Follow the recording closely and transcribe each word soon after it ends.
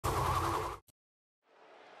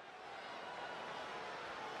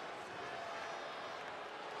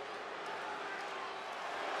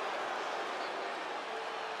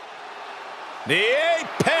The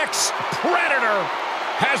Apex Predator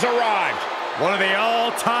has arrived. One of the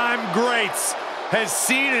all-time greats has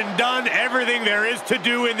seen and done everything there is to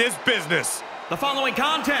do in this business. The following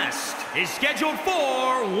contest is scheduled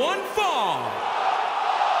for one fall.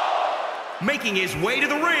 Making his way to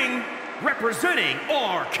the ring, representing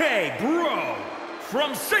RK Bro,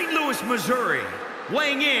 from St. Louis, Missouri,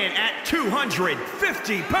 weighing in at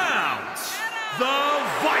 250 pounds, the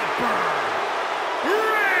Viper,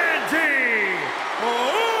 Randy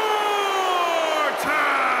Ortan!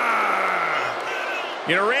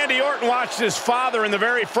 You know, Randy Orton watched his father in the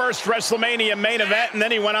very first WrestleMania main event, and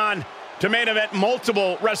then he went on to main event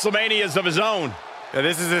multiple WrestleManias of his own. Now,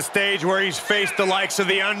 this is a stage where he's faced the likes of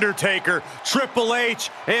The Undertaker, Triple H,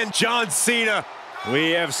 and John Cena.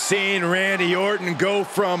 We have seen Randy Orton go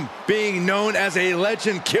from being known as a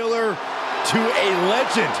legend killer to a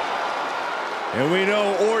legend. And we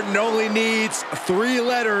know Orton only needs 3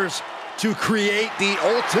 letters to create the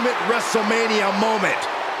ultimate WrestleMania moment.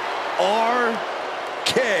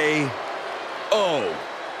 RKO.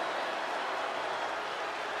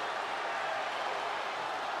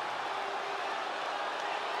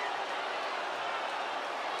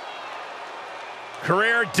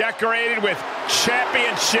 Career decorated with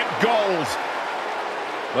championship gold.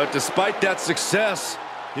 But despite that success,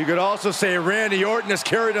 you could also say Randy Orton has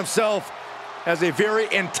carried himself as a very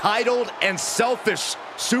entitled and selfish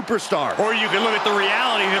superstar. Or you can look at the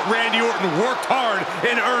reality that Randy Orton worked hard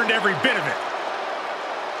and earned every bit of it.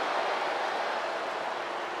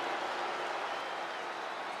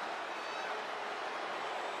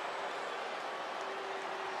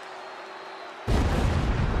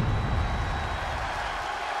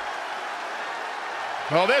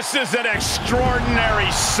 Well, this is an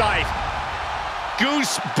extraordinary sight.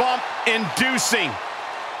 Goosebump-inducing.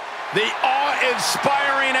 The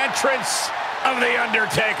awe-inspiring entrance of The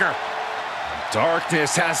Undertaker.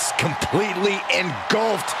 Darkness has completely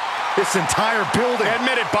engulfed this entire building.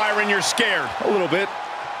 Admit it, Byron, you're scared. A little bit.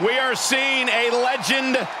 We are seeing a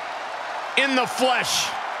legend in the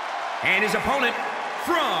flesh. And his opponent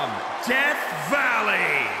from Death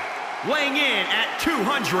Valley, weighing in at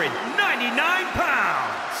 299 pounds,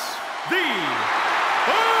 the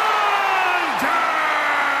Undertaker!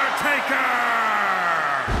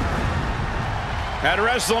 At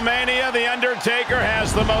WrestleMania, The Undertaker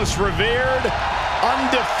has the most revered,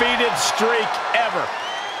 undefeated streak ever.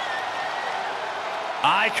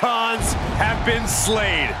 Icons have been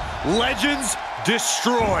slayed. Legends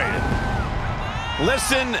destroyed.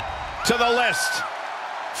 Listen to the list.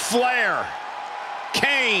 Flair,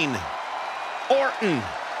 Kane, Orton,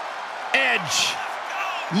 Edge,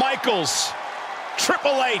 Michaels,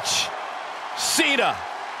 Triple H, Cena,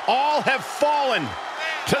 all have fallen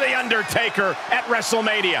to The Undertaker at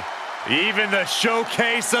WrestleMania. Even the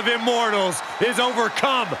showcase of immortals is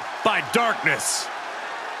overcome by darkness.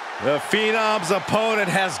 The Phenom's opponent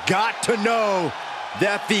has got to know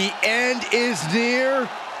that the end is near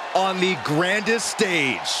on the grandest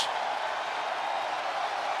stage.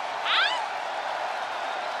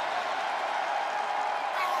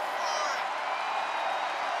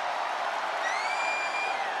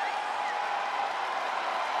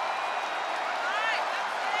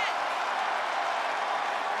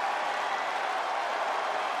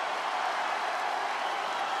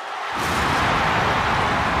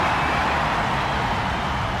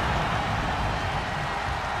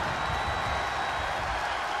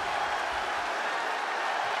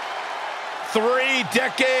 Three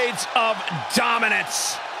decades of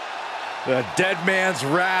dominance. The dead man's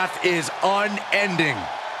wrath is unending.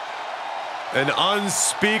 An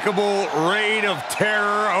unspeakable reign of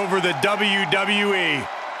terror over the WWE.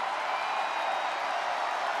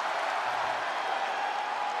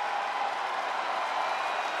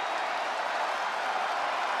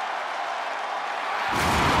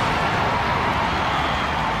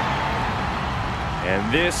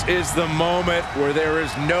 And this is the moment where there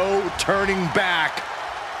is no turning back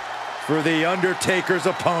for The Undertaker's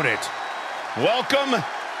opponent. Welcome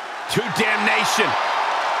to Damnation.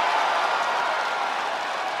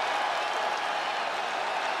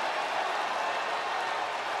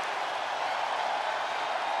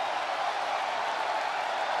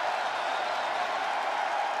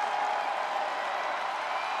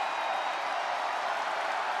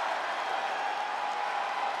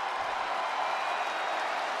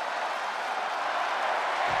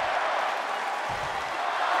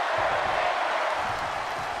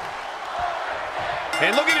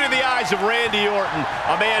 And looking into the eyes of Randy Orton,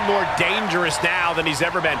 a man more dangerous now than he's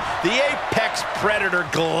ever been. The Apex Predator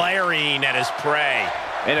glaring at his prey.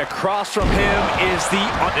 And across from him is the...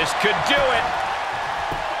 This could do it.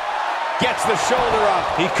 Gets the shoulder up.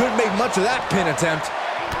 He couldn't make much of that pin attempt.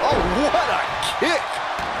 Oh, what a kick.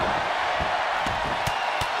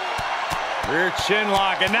 Rear chin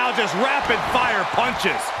lock, and now just rapid fire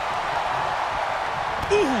punches.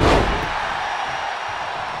 Ooh.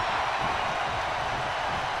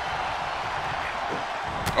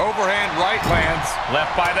 Overhand right lands.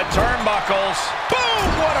 Left by the turnbuckles. Boom,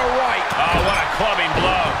 what a right. Oh, what a clubbing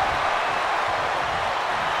blow.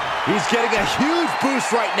 He's getting a huge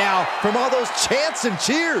boost right now from all those chants and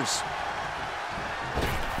cheers.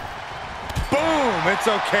 Boom! It's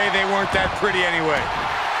okay, they weren't that pretty anyway.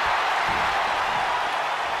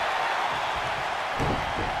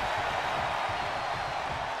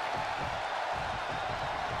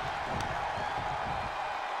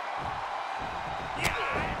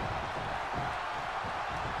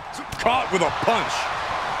 Caught with a punch.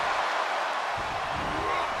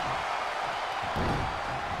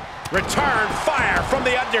 Return fire from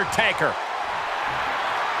the Undertaker.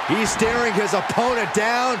 He's staring his opponent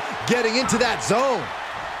down, getting into that zone.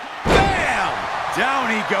 Bam! Down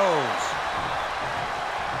he goes.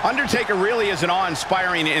 Undertaker really is an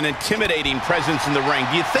awe-inspiring and intimidating presence in the ring.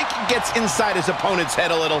 Do you think he gets inside his opponent's head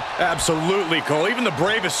a little? Absolutely, Cole. Even the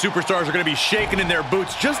bravest superstars are going to be shaking in their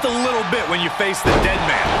boots just a little bit when you face the dead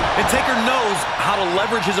man. And Taker knows how to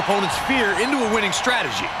leverage his opponent's fear into a winning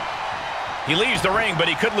strategy. He leaves the ring, but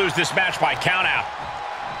he could lose this match by countout.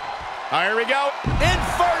 Here we go.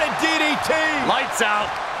 Inverted DDT. Lights out.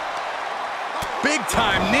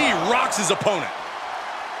 Big-time knee rocks his opponent.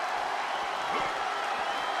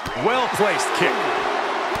 Well-placed kick.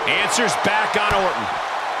 Answers back on Orton.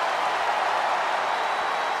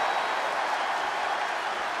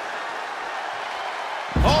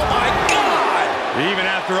 Oh, my God! Even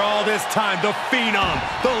after all this time, the Phenom,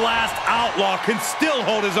 the last outlaw, can still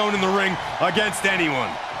hold his own in the ring against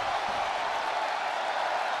anyone.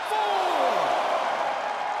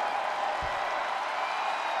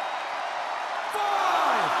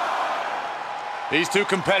 These two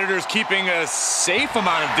competitors keeping a safe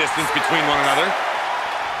amount of distance between one another.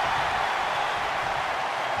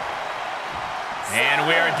 And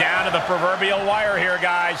we are down to the proverbial wire here,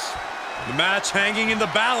 guys. The match hanging in the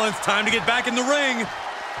balance. Time to get back in the ring.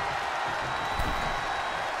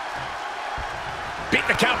 Beat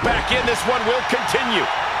the count back in. This one will continue.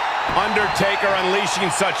 Undertaker unleashing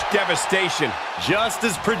such devastation. Just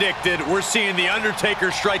as predicted, we're seeing The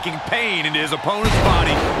Undertaker striking pain into his opponent's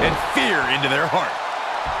body and fear into their heart.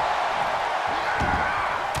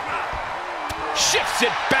 Shifts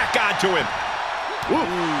it back onto him. Ooh,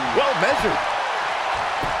 well measured.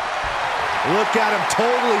 Look at him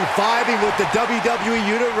totally vibing with the WWE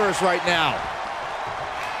Universe right now.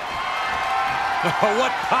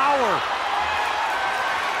 What power!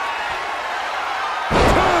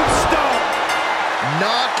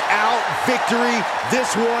 Knockout victory.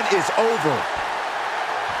 This one is over.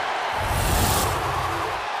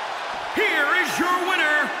 Here is your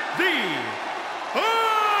winner, The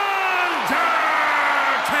Undertaker!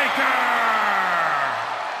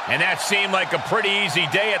 And that seemed like a pretty easy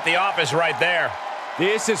day at the office right there.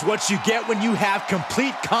 This is what you get when you have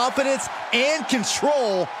complete confidence and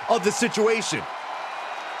control of the situation.